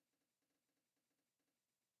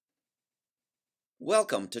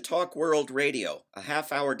Welcome to Talk World Radio, a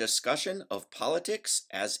half-hour discussion of politics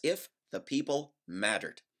as if the people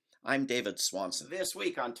mattered. I'm David Swanson. This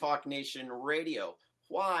week on Talk Nation Radio,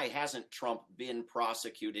 why hasn't Trump been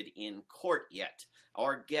prosecuted in court yet?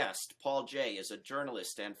 Our guest, Paul Jay, is a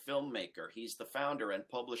journalist and filmmaker. He's the founder and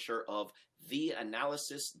publisher of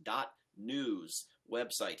theanalysis.news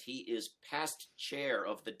website. He is past chair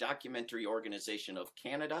of the Documentary Organization of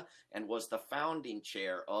Canada and was the founding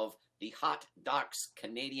chair of the Hot Docs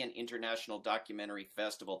Canadian International Documentary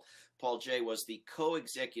Festival. Paul Jay was the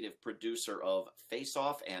co-executive producer of Face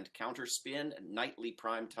Off and Counterspin, nightly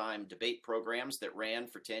primetime debate programs that ran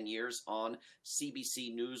for 10 years on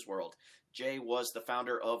CBC News World. Jay was the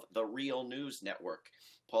founder of the Real News Network.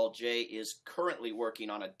 Paul Jay is currently working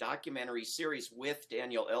on a documentary series with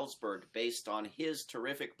Daniel Ellsberg based on his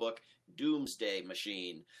terrific book, Doomsday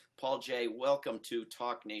Machine. Paul Jay, welcome to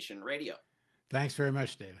Talk Nation Radio. Thanks very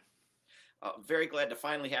much, David. Very glad to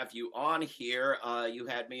finally have you on here. You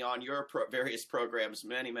had me on your various programs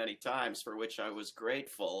many, many times, for which I was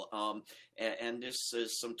grateful. And this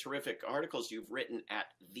is some terrific articles you've written at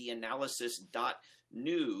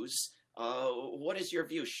theanalysis.news. What is your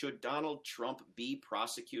view? Should Donald Trump be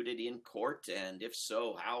prosecuted in court? And if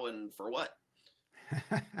so, how and for what?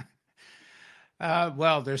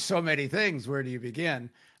 Well, there's so many things. Where do you begin?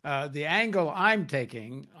 The angle I'm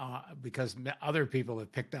taking, because other people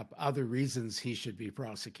have picked up other reasons he should be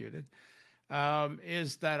prosecuted,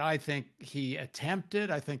 is that I think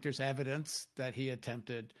I think there's evidence that he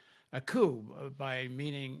attempted a coup, by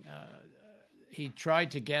meaning he tried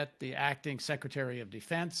to get the acting Secretary of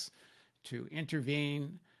Defense to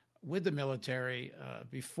intervene with the military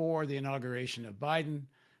before the inauguration of Biden,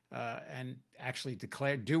 and actually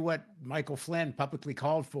do what Michael Flynn publicly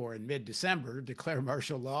called for in mid-December, declare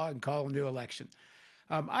martial law and call a new election.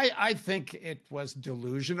 I think it was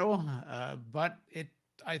delusional, but it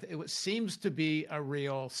seems to be a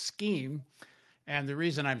real scheme. And the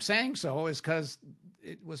reason I'm saying so is because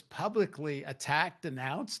it was publicly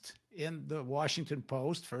announced in the Washington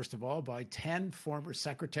Post, first of all, by 10 former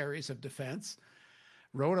secretaries of defense,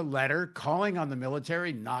 wrote a letter calling on the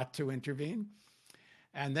military not to intervene.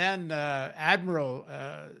 And then Admiral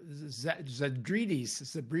Zabridis,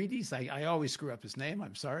 I always screw up his name,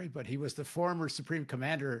 I'm sorry, but he was the former Supreme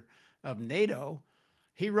Commander of NATO.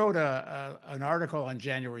 He wrote an article on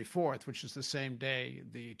January 4th, which is the same day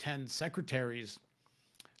the 10 secretaries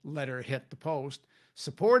letter hit the Post,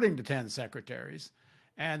 supporting the 10 secretaries.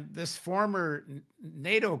 And this former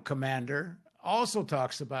NATO commander also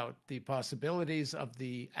talks about the possibilities of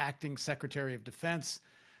the acting Secretary of Defense.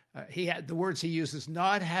 The words he uses,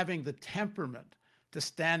 not having the temperament to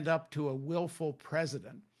stand up to a willful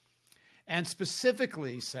president, and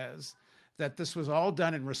specifically says that this was all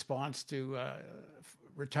done in response to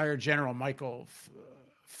retired General Michael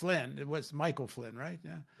Flynn. It was Michael Flynn, right?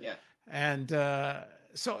 Yeah. And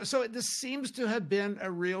so this seems to have been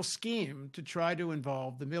a real scheme to try to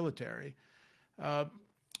involve the military.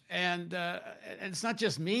 And it's not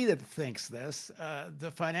just me that thinks this.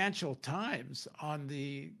 The Financial Times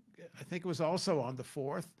I think it was also on the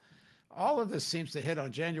 4th. All of this seems to hit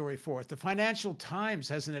on January 4th. The Financial Times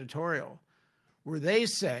has an editorial where they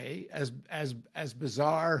say, as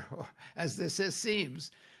bizarre as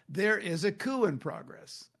seems, there is a coup in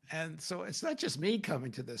progress. And so it's not just me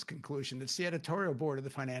coming to this conclusion. It's the editorial board of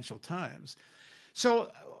the Financial Times.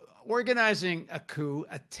 So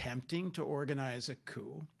attempting to organize a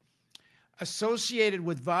coup, associated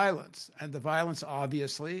with violence, and the violence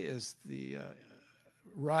obviously is the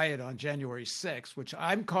riot on January 6th, which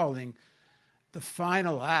I'm calling the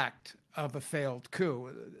final act of a failed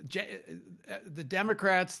coup. The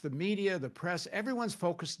Democrats, the media, the press, everyone's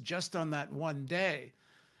focused just on that one day,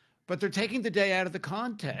 but they're taking the day out of the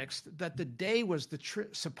context that the day was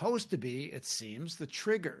supposed to be, it seems, the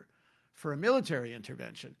trigger for a military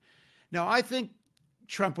intervention. Now, I think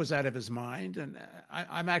Trump was out of his mind, and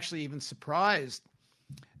I'm actually even surprised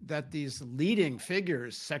that these leading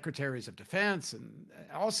figures, secretaries of defense, and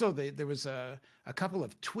also there was a couple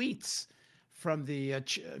of tweets from the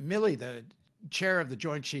Milley, the chair of the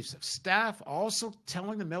Joint Chiefs of Staff, also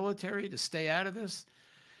telling the military to stay out of this.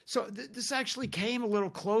 So this actually came a little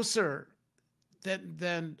closer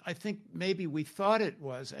than I think maybe we thought it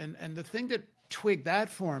was. And the thing that twigged that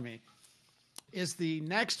for me is the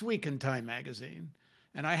next week in Time magazine,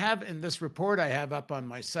 and I have in this report I have up on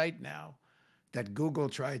my site now, that Google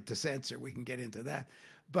tried to censor. We can get into that.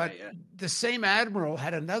 But the same admiral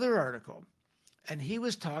had another article, and he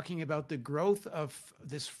was talking about the growth of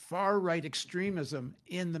this far-right extremism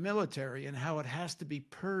in the military and how it has to be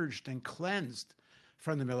purged and cleansed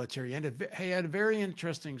from the military. And he had a very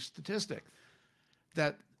interesting statistic.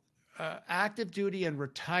 that active duty and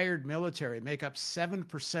retired military make up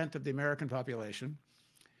 7% of the American population,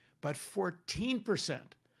 but 14%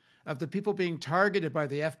 of the people being targeted by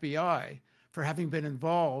the FBI for having been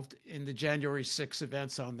involved in the January 6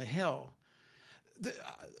 events on the Hill.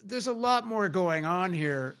 There's a lot more going on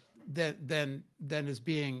here than is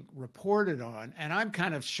being reported on, and I'm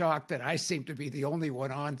kind of shocked that I seem to be the only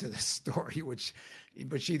one on to this story, which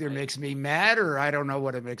either makes me mad or I don't know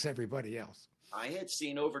what it makes everybody else. I had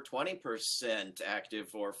seen over 20% active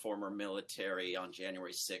or former military on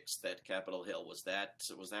January 6th at Capitol Hill. Was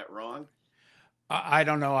that wrong? I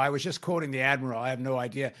don't know. I was just quoting the Admiral. I have no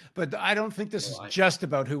idea. But I don't think this is just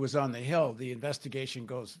about who was on the Hill. The investigation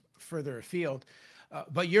goes further afield.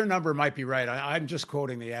 But your number might be right. I'm just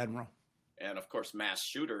quoting the Admiral. And of course, mass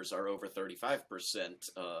shooters are over 35%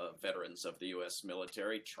 veterans of the U.S.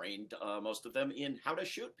 military, trained, most of them, in how to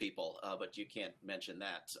shoot people. But you can't mention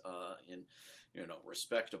that in,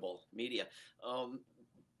 respectable media.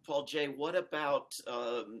 Paul J., what about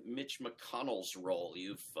Mitch McConnell's role?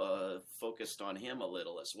 You've focused on him a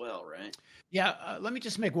little as well, right? Yeah. Let me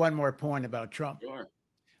just make one more point about Trump. Sure.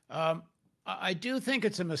 I do think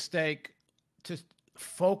it's a mistake to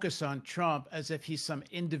focus on Trump as if he's some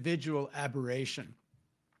individual aberration.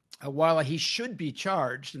 While he should be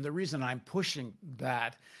charged, and the reason I'm pushing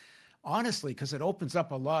that, honestly, because it opens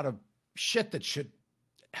up a lot of shit that should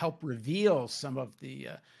help reveal some of the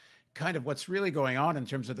kind of what's really going on in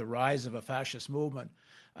terms of the rise of a fascist movement.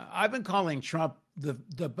 I've been calling Trump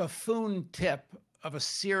the buffoon tip of a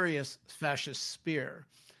serious fascist spear.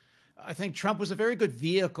 I think Trump was a very good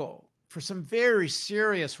vehicle for some very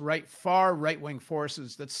serious far right-wing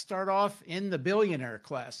forces that start off in the billionaire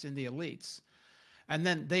class, in the elites. And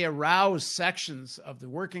then they arouse sections of the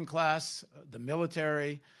working class, the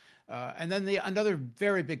military, and then another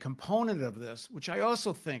very big component of this, which I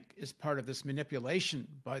also think is part of this manipulation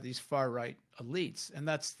by these far-right elites, and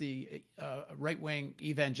that's the right-wing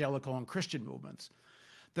evangelical and Christian movements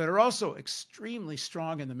that are also extremely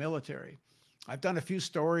strong in the military. I've done a few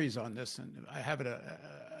stories on this, and I have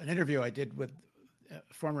an interview I did with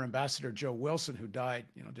former Ambassador Joe Wilson, who died,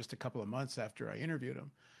 just a couple of months after I interviewed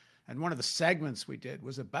him. And one of the segments we did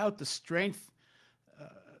was about the strength,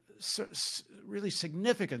 really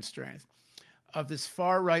significant strength, of this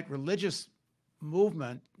far-right religious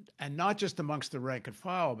movement, and not just amongst the rank and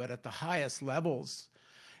file, but at the highest levels.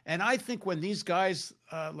 And I think when these guys,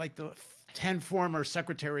 like the 10 former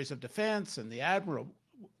secretaries of defense and the admiral,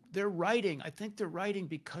 they're writing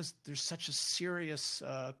because there's such a serious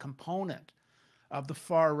component of the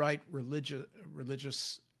far-right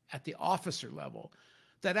religious at the officer level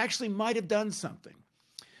that actually might have done something.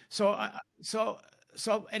 So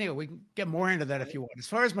anyway, we can get more into that if you want. As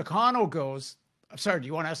far as McConnell goes, I'm sorry, do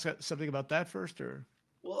you want to ask something about that first, or?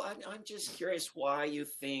 Well, I'm just curious why you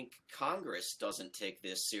think Congress doesn't take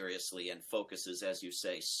this seriously and focuses, as you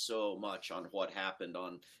say, so much on what happened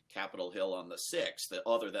on Capitol Hill on the 6th,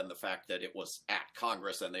 other than the fact that it was at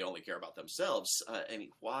Congress and they only care about themselves.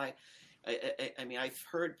 Why? I've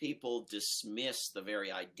heard people dismiss the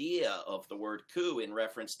very idea of the word coup in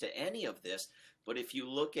reference to any of this. But if you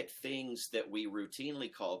look at things that we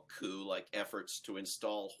routinely call coup, like efforts to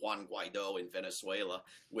install Juan Guaido in Venezuela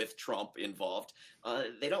with Trump involved,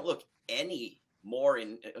 they don't look any more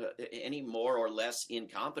or less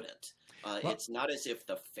incompetent. It's not as if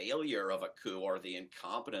the failure of a coup or the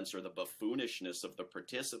incompetence or the buffoonishness of the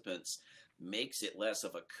participants makes it less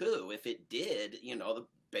of a coup. If it did, the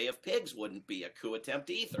Bay of Pigs wouldn't be a coup attempt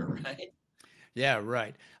either, right? Yeah,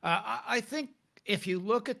 right. I think if you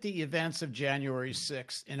look at the events of January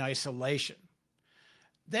 6th in isolation,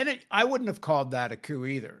 then I wouldn't have called that a coup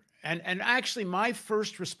either. And actually, my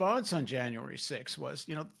first response on January 6th was,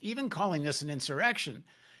 even calling this an insurrection,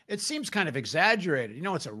 it seems kind of exaggerated.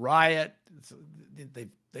 It's a riot.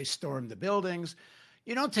 They stormed the buildings.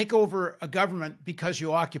 You don't take over a government because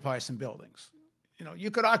you occupy some buildings. You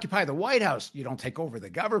could occupy the White House. You don't take over the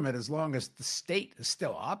government as long as the state is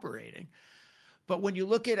still operating. But when you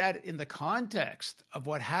look at it in the context of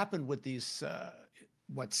what happened with these,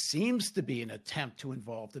 what seems to be an attempt to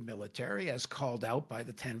involve the military, as called out by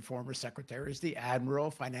the 10 former secretaries, the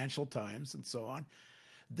Admiral, Financial Times, and so on,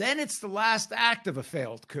 then it's the last act of a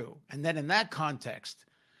failed coup. And then in that context,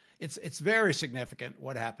 it's very significant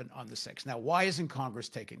what happened on the 6th. Now, why isn't Congress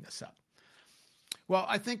taking this up? Well,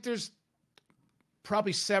 I think there's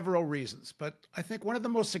probably several reasons, but I think one of the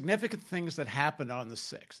most significant things that happened on the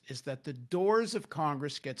 6th is that the doors of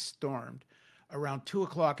Congress get stormed around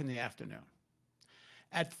 2:00 in the afternoon.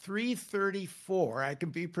 At 3:34, I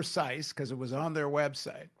can be precise because it was on their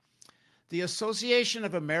website, the Association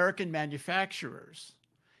of American Manufacturers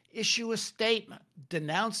issue a statement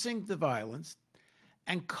denouncing the violence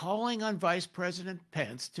and calling on Vice President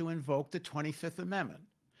Pence to invoke the 25th Amendment.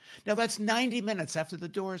 Now, that's 90 minutes after the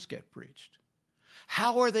doors get breached.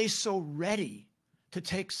 How are they so ready to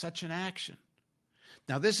take such an action?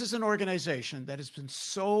 Now, this is an organization that has been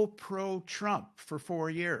so pro-Trump for 4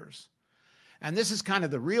 years. And this is kind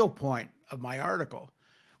of the real point of my article,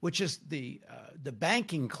 which is the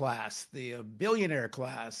banking class, the billionaire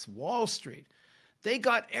class, Wall Street. They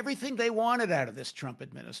got everything they wanted out of this Trump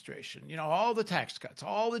administration, all the tax cuts,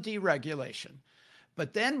 all the deregulation.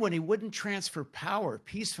 But then when he wouldn't transfer power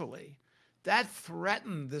peacefully, that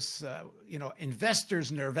threatened this,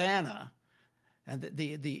 investors' nirvana and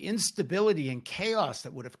the instability and chaos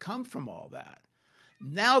that would have come from all that.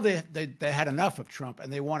 Now they had enough of Trump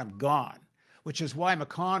and they want him gone, which is why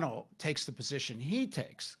McConnell takes the position he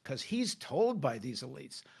takes, because he's told by these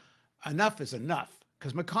elites, enough is enough.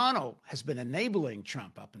 Because McConnell has been enabling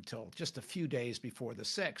Trump up until just a few days before the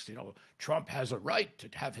 6th. Trump has a right to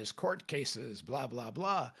have his court cases, blah, blah,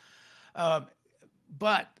 blah.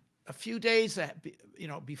 But a few days,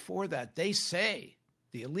 before that, they say,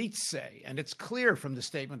 the elites say, and it's clear from the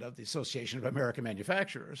statement of the Association of American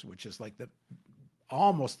Manufacturers, which is like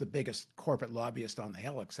almost the biggest corporate lobbyist on the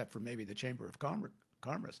Hill, except for maybe the Chamber of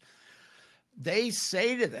Commerce. They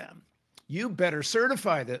say to them, you better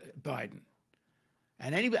certify Biden.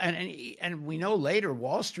 And we know later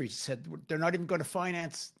Wall Street said they're not even going to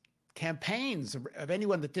finance campaigns of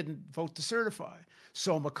anyone that didn't vote to certify.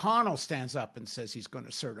 So McConnell stands up and says he's going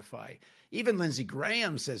to certify. Even Lindsey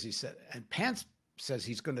Graham says and Pence says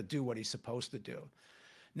he's going to do what he's supposed to do.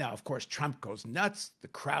 Now, of course, Trump goes nuts. The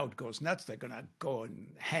crowd goes nuts. They're going to go and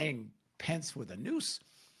hang Pence with a noose.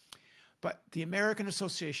 But the American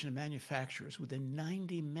Association of Manufacturers, within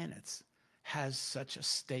 90 minutes, has such a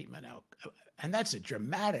statement out. And that's a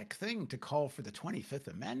dramatic thing to call for the 25th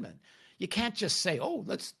Amendment. You can't just say, oh,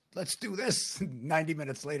 let's do this. 90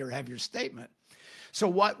 minutes later, have your statement. So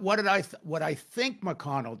what I think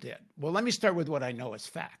McConnell did? Well, let me start with what I know as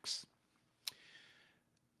facts.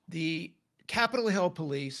 The Capitol Hill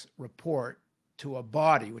Police report to a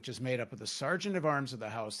body which is made up of the Sergeant of Arms of the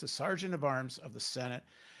House, the Sergeant of Arms of the Senate,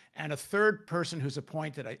 and a third person who's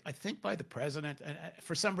appointed, I think, by the president. And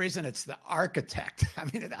for some reason, it's the architect. I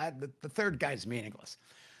mean, the third guy's meaningless.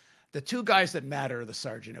 The two guys that matter are the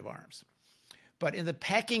Sergeant of Arms. But in the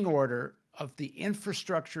pecking order of the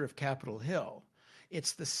infrastructure of Capitol Hill,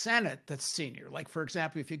 it's the Senate that's senior. Like, for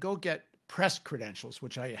example, if you go get press credentials,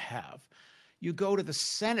 which I have, you go to the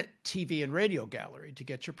Senate TV and radio gallery to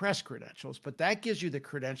get your press credentials, but that gives you the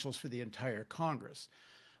credentials for the entire Congress.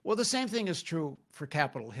 Well, the same thing is true for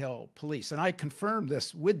Capitol Hill Police, and I confirmed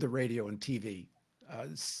this with the radio and TV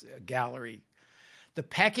gallery. The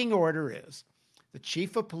pecking order is the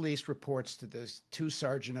chief of police reports to the two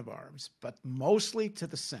sergeant of arms, but mostly to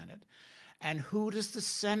the Senate. And who does the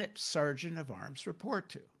Senate sergeant of arms report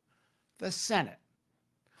to? The Senate.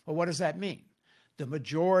 Well, what does that mean? The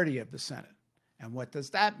majority of the Senate. And what does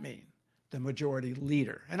that mean? The majority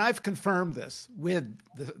leader. And I've confirmed this with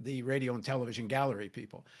the radio and television gallery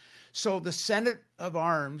people. So the Senate of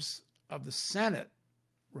Arms of the Senate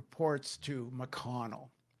reports to McConnell.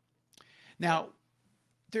 Now,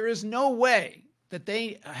 there is no way that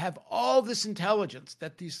they have all this intelligence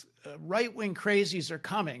that these right-wing crazies are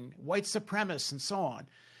coming, white supremacists and so on.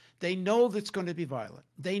 They know that's going to be violent.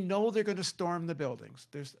 They know they're going to storm the buildings.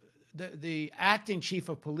 There's the acting chief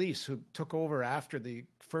of police who took over after the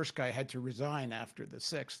first guy had to resign after the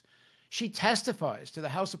 6th. She testifies to the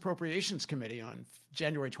House Appropriations Committee on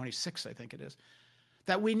January 26th, I think it is,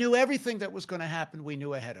 that we knew everything that was going to happen. We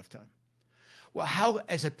knew ahead of time. Well, how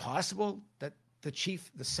is it possible that the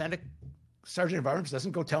Senate Sergeant of Arms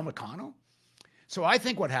doesn't go tell McConnell? So I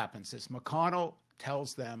think what happens is McConnell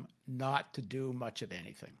tells them not to do much of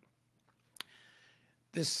anything.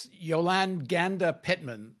 This Yolanda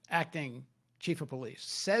Pittman, acting chief of police,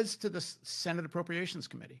 says to the Senate Appropriations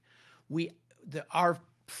Committee, our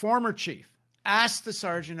former chief asked the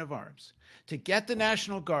Sergeant of Arms to get the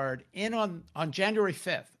National Guard in on January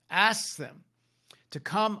 5th, asks them to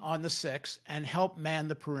come on the 6th and help man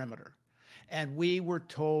the perimeter. And we were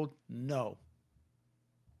told no.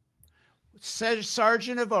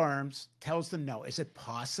 Sergeant of Arms tells them no. Is it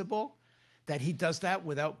possible that he does that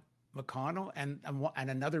without McConnell? And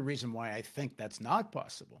another reason why I think that's not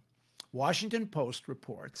possible. Washington Post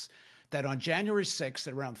reports that on January 6th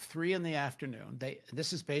at around 3 in the afternoon,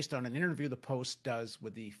 this is based on an interview the Post does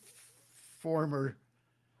with the former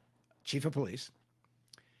chief of police,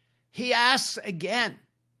 he asks again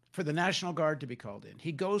for the National Guard to be called in.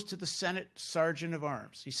 He goes to the Senate Sergeant of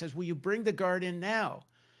Arms. He says, will you bring the Guard in now?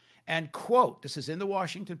 And quote, this is in the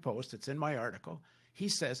Washington Post, it's in my article, he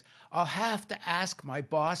says, "I'll have to ask my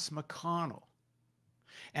boss McConnell."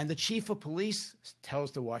 And the chief of police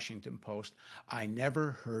tells the Washington Post, "I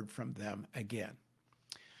never heard from them again."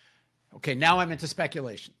 Okay, now I'm into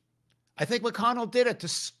speculation. I think McConnell did it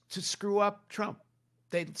to screw up Trump.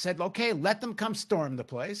 They said, okay, let them come storm the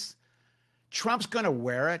place. Trump's going to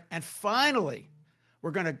wear it. And finally,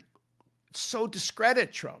 we're going to so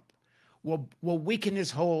discredit Trump. We'll weaken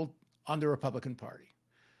his hold on the Republican Party.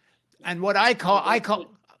 And what I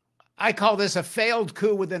call this a failed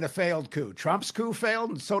coup within a failed coup. Trump's coup failed,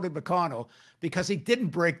 and so did McConnell, because he didn't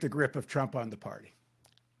break the grip of Trump on the party.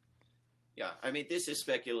 Yeah, I mean, this is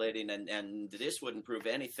speculating, and this wouldn't prove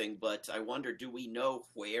anything, but I wonder, do we know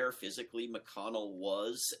where physically McConnell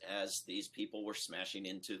was as these people were smashing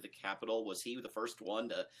into the Capitol? Was he the first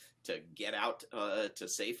one to get out to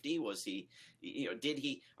safety? Was he,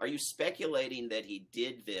 are you speculating that he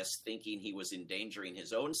did this thinking he was endangering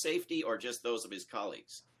his own safety or just those of his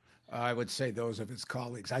colleagues? I would say those of his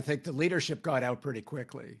colleagues. I think the leadership got out pretty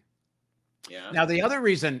quickly. Yeah. Now, the other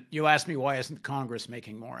reason you asked me, why isn't Congress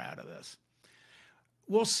making more out of this?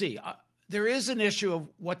 We'll see. There is an issue of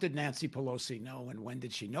what did Nancy Pelosi know and when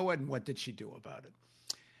did she know it and what did she do about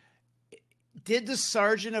it? Did the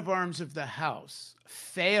Sergeant of Arms of the House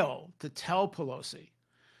fail to tell Pelosi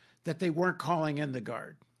that they weren't calling in the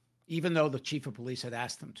Guard, even though the Chief of Police had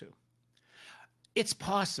asked them to? It's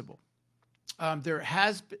possible. There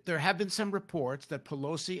have been some reports that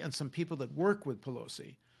Pelosi and some people that work with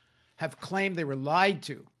Pelosi have claimed they were lied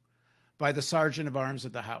to by the Sergeant of Arms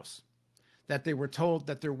of the House, that they were told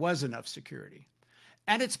that there was enough security.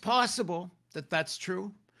 And it's possible that that's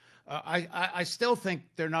true. I still think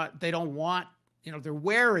they don't want, they're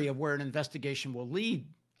wary of where an investigation will lead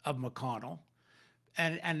of McConnell.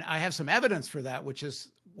 And I have some evidence for that, which is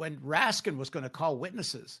when Raskin was going to call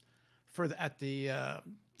witnesses at the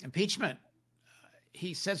impeachment,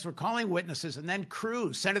 he says, we're calling witnesses. And then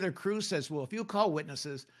Senator Cruz says, well, if you call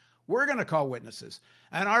witnesses, we're going to call witnesses.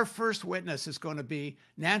 And our first witness is going to be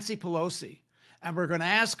Nancy Pelosi. And we're going to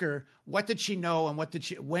ask her, what did she know and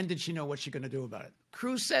when did she know what she's going to do about it?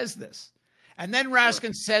 Cruz says this. And then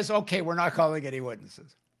Raskin says, okay, we're not calling any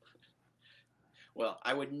witnesses. Well,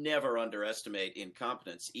 I would never underestimate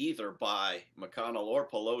incompetence either by McConnell or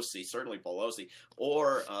Pelosi, certainly Pelosi,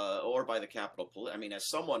 or by the Capitol Police. I mean, as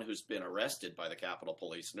someone who's been arrested by the Capitol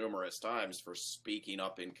Police numerous times for speaking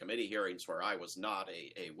up in committee hearings where I was not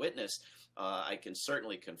a witness, I can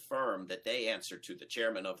certainly confirm that they answer to the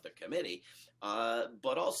chairman of the committee,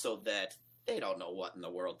 but also that they don't know what in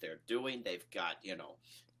the world they're doing. They've got,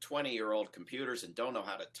 20-year-old computers and don't know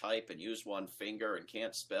how to type and use one finger and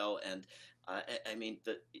can't spell. And I mean,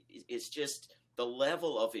 it's just the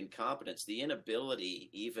level of incompetence, the inability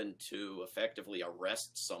even to effectively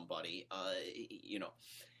arrest somebody.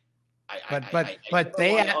 But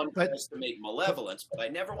they underestimate malevolence, but I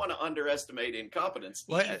never want to underestimate incompetence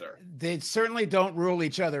either. They certainly don't rule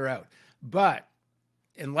each other out. But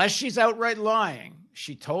unless she's outright lying,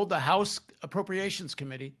 she told the House Appropriations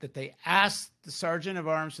Committee that they asked the Sergeant of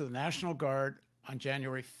Arms of the National Guard on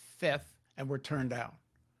January 5th and were turned down.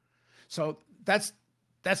 So that's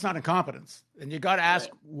not incompetence. And you got to ask,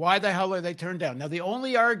 why the hell are they turned down? Now, the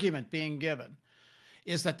only argument being given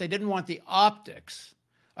is that they didn't want the optics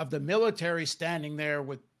of the military standing there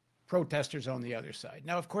with protesters on the other side.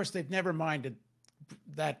 Now, of course, they've never minded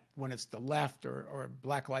that when it's the left or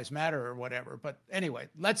Black Lives Matter or whatever. But anyway,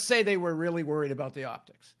 let's say they were really worried about the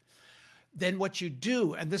optics. Then what you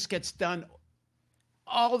do, and this gets done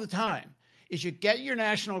all the time, is you get your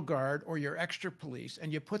National Guard or your extra police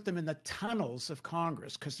and you put them in the tunnels of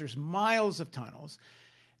Congress, because there's miles of tunnels,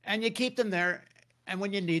 and you keep them there. And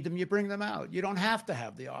when you need them, you bring them out. You don't have to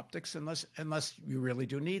have the optics unless you really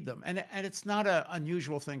do need them. And it's not an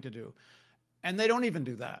unusual thing to do. And they don't even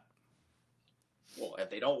do that. Well,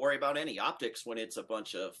 they don't worry about any optics when it's a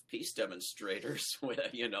bunch of peace demonstrators,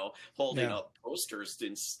 holding up posters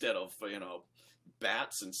instead of,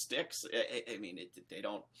 bats and sticks. I mean, they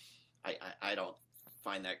don't. I don't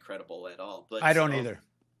find that credible at all. But I don't either.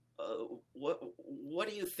 What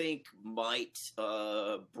do you think might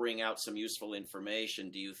bring out some useful information?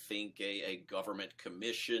 Do you think a government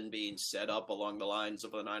commission being set up along the lines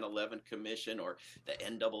of the 9/11 Commission, or the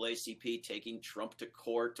NAACP taking Trump to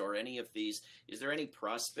court, or any of these? Is there any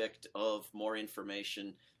prospect of more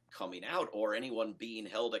information coming out, or anyone being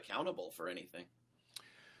held accountable for anything?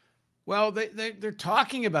 Well, they're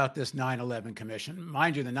talking about this 9/11 Commission.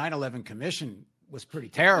 Mind you, the 9/11 Commission was pretty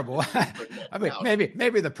terrible. I mean,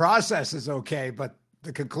 maybe the process is okay, but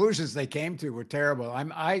the conclusions they came to were terrible.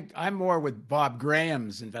 I'm more with Bob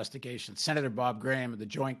Graham's investigation, Senator Bob Graham of the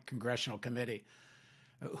Joint Congressional Committee,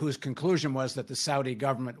 whose conclusion was that the Saudi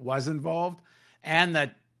government was involved and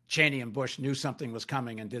that Cheney and Bush knew something was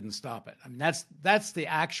coming and didn't stop it. I mean, that's the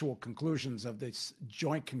actual conclusions of this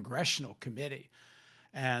Joint Congressional Committee.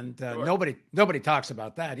 And Sure. nobody talks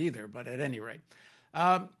about that either. But at any rate,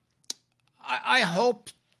 I hope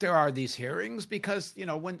there are these hearings because, you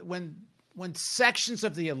know, when sections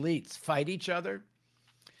of the elites fight each other,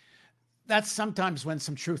 that's sometimes when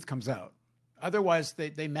some truth comes out. Otherwise,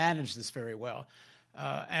 they manage this very well.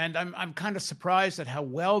 And I'm kind of surprised at how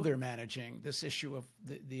well they're managing this issue of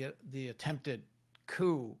the attempted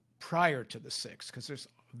coup prior to the 6th, because there's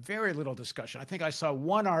very little discussion. I think I saw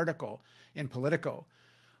one article in Politico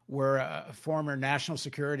where a former national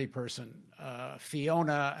security person,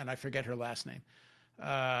 Fiona, and I forget her last name,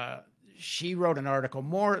 she wrote an article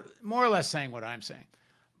more or less saying what I'm saying,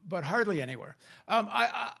 but hardly anywhere.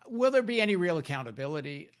 Will there be any real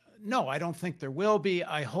accountability? No, I don't think there will be.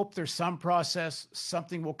 I hope there's some process,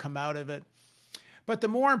 something will come out of it. But the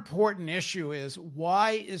more important issue is,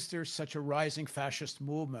 why is there such a rising fascist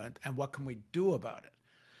movement, and what can we do about it?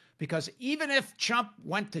 Because even if Trump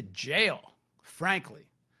went to jail, frankly,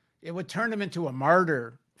 it would turn him into a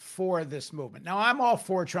martyr for this movement. Now, I'm all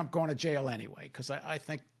for Trump going to jail anyway, because I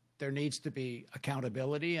think there needs to be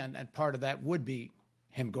accountability, and part of that would be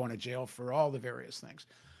him going to jail for all the various things.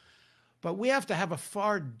 But we have to have a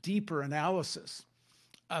far deeper analysis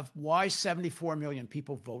of why 74 million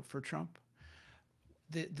people vote for Trump.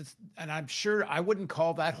 And I'm sure I wouldn't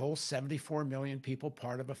call that whole 74 million people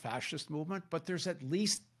part of a fascist movement, but there's at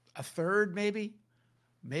least a third, maybe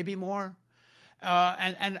more.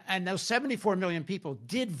 And those 74 million people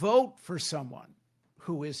did vote for someone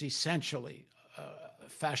who is essentially a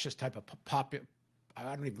fascist type of I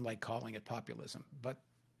don't even like calling it populism, but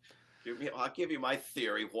I'll give you my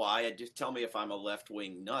theory why. Just tell me if I'm a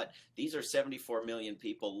left-wing nut. These are 74 million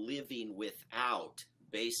people living without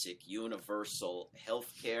basic universal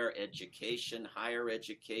health care, education, higher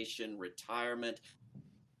education, retirement,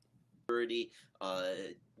 security,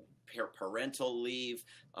 parental leave,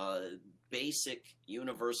 basic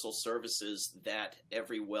universal services that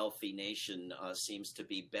every wealthy nation seems to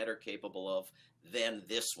be better capable of than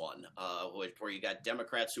this one, where you got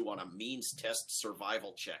Democrats who want to means test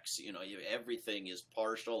survival checks. You know, everything is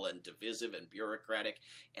partial and divisive and bureaucratic,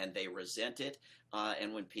 and they resent it.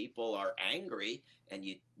 And when people are angry and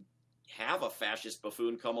you have a fascist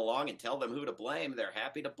buffoon come along and tell them who to blame, they're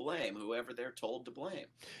happy to blame whoever they're told to blame.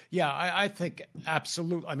 Yeah, I think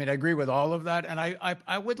absolutely. I mean, I agree with all of that. And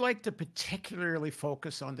I would like to particularly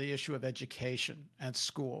focus on the issue of education and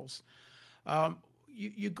schools.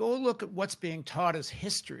 You go look at what's being taught as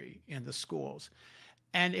history in the schools.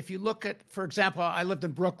 And if you look at, for example, I lived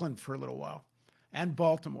in Brooklyn for a little while and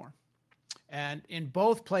Baltimore. And in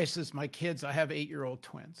both places, my kids, I have 8-year-old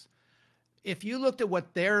twins. If you looked at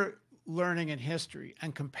what they're learning in history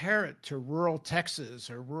and compare it to rural Texas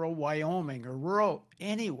or rural Wyoming or rural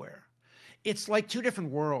anywhere, it's like two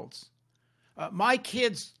different worlds. My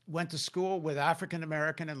kids went to school with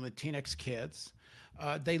African-American and Latinx kids.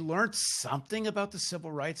 They learned something about the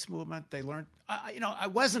civil rights movement. They learned, I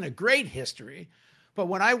wasn't a great history, but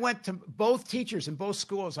when I went to both teachers in both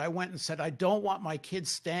schools, I went and said, I don't want my kids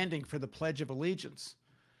standing for the Pledge of Allegiance.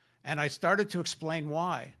 And I started to explain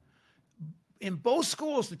why. In both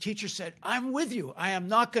schools, the teacher said, I'm with you. I am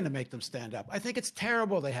not going to make them stand up. I think it's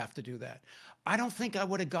terrible they have to do that. I don't think I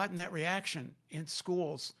would have gotten that reaction in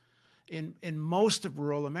schools in most of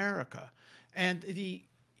rural America. And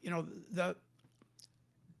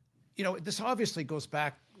this obviously goes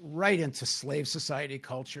back right into slave society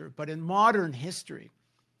culture, but in modern history,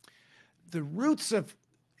 the roots of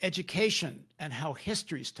education and how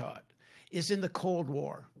history is taught is in the Cold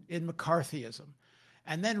War, in McCarthyism,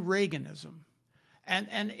 and then Reaganism.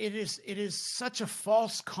 And it is such a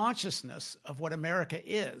false consciousness of what America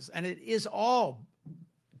is, and it is all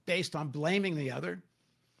based on blaming the other.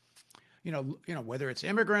 Whether it's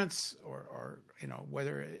immigrants or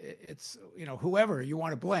whether it's whoever you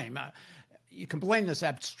want to blame. You can blame this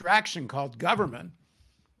abstraction called government,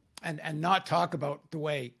 and not talk about the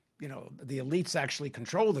way the elites actually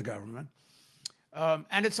control the government.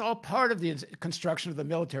 And it's all part of the construction of the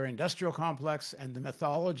military-industrial complex and the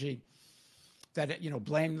mythology that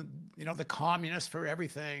blame the communists for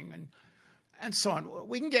everything and so on.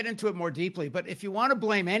 We can get into it more deeply, but if you want to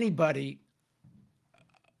blame anybody,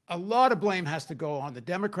 a lot of blame has to go on the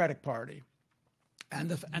Democratic Party,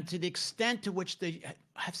 and to the extent to which they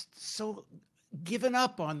have so given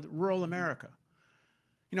up on rural America.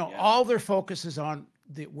 All their focus is on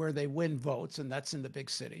where they win votes, and that's in the big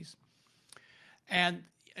cities. And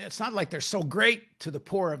it's not like they're so great to the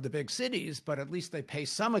poor of the big cities, but at least they pay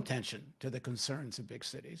some attention to the concerns of big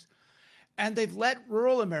cities. And they've let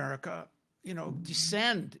rural America,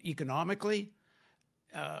 descend economically,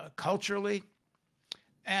 culturally.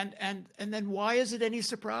 And then why is it any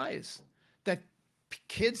surprise that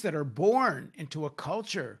kids that are born into a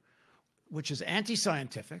culture which is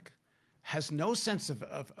anti-scientific, has no sense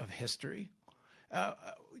of history, and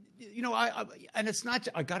it's not,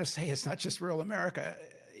 I got to say, it's not just rural America.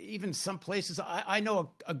 Even some places, I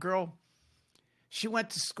know a girl, she went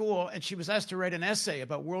to school and she was asked to write an essay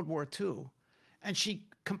about World War II. And she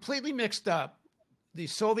completely mixed up the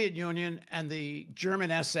Soviet Union and the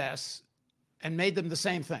German SS and made them the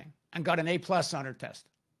same thing and got an A+ on her test.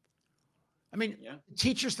 I mean,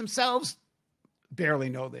 teachers themselves barely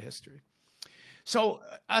know the history. So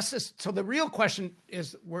the real question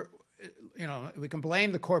is, we can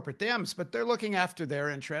blame the corporate Dems, but they're looking after their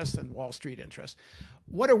interests and Wall Street interests.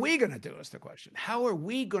 What are we going to do is the question. How are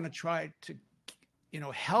we going to try to,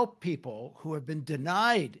 help people who have been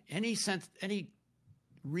denied any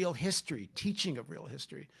real history, teaching of real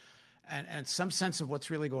history, and some sense of what's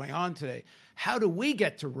really going on today? How do we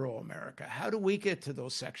get to rural America? How do we get to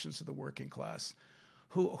those sections of the working class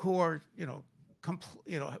who are,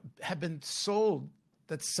 have been sold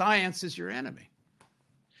that science is your enemy?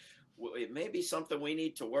 Well, it may be something we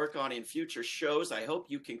need to work on in future shows. I hope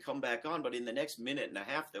you can come back on, but in the next minute and a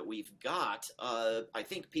half that we've got, I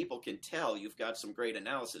think people can tell you've got some great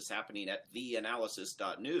analysis happening at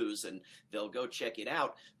theanalysis.news, and they'll go check it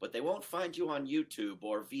out, but they won't find you on YouTube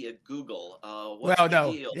or via Google. What's the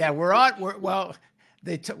deal? Yeah,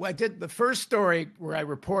 I did the first story where I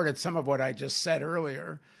reported some of what I just said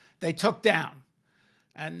earlier. They took down.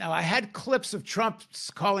 And now I had clips of Trump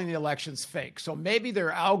calling the elections fake. So maybe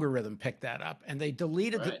their algorithm picked that up and they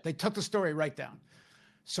deleted it. They took the story right down.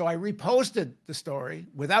 So I reposted the story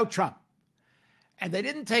without Trump and they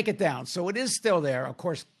didn't take it down. So it is still there. Of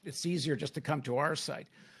course, it's easier just to come to our site.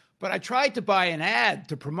 But I tried to buy an ad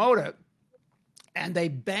to promote it and they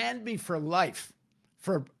banned me for life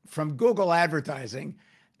from Google advertising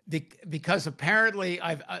because apparently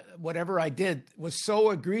whatever I did was so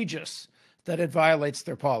egregious that it violates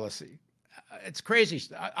their policy. It's crazy.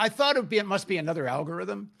 I thought it must be another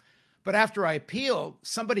algorithm, but after I appealed,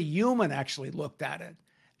 somebody human actually looked at it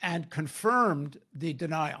and confirmed the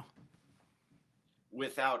denial.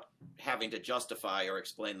 Without having to justify or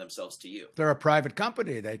explain themselves to you. They're a private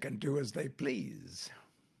company. They can do as they please.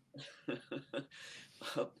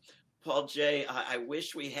 Paul J., I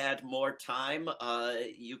wish we had more time.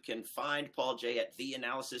 You can find Paul J. at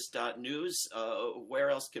theanalysis.news. Where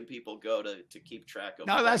else can people go to keep track of?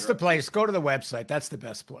 No, that's the place. Go to the website. That's the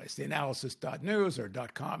best place. Theanalysis.news or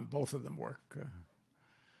 .com. Both of them work.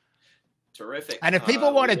 Terrific. And if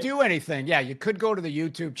people want to do anything, you could go to the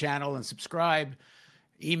YouTube channel and subscribe,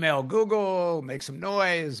 email Google, make some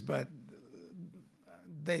noise, but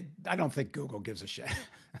I don't think Google gives a shit.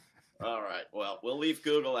 All right. Well, we'll leave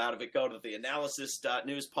Google out of it. Go to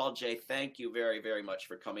theanalysis.news. Paul J., thank you very, very much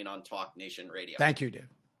for coming on Talk Nation Radio. Thank you, Dave.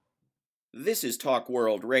 This is Talk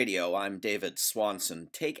World Radio. I'm David Swanson.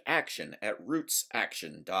 Take action at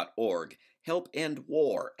rootsaction.org. Help end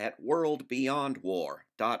war at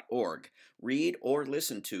worldbeyondwar.org. Read or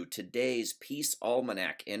listen to today's Peace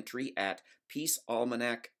Almanac entry at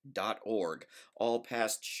peacealmanac.org. All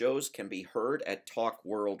past shows can be heard at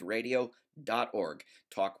talkworldradio.org.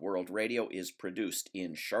 Talk World Radio is produced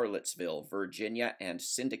in Charlottesville, Virginia, and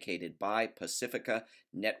syndicated by Pacifica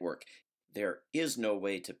Network. There is no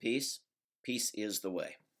way to peace. Peace is the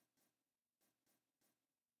way.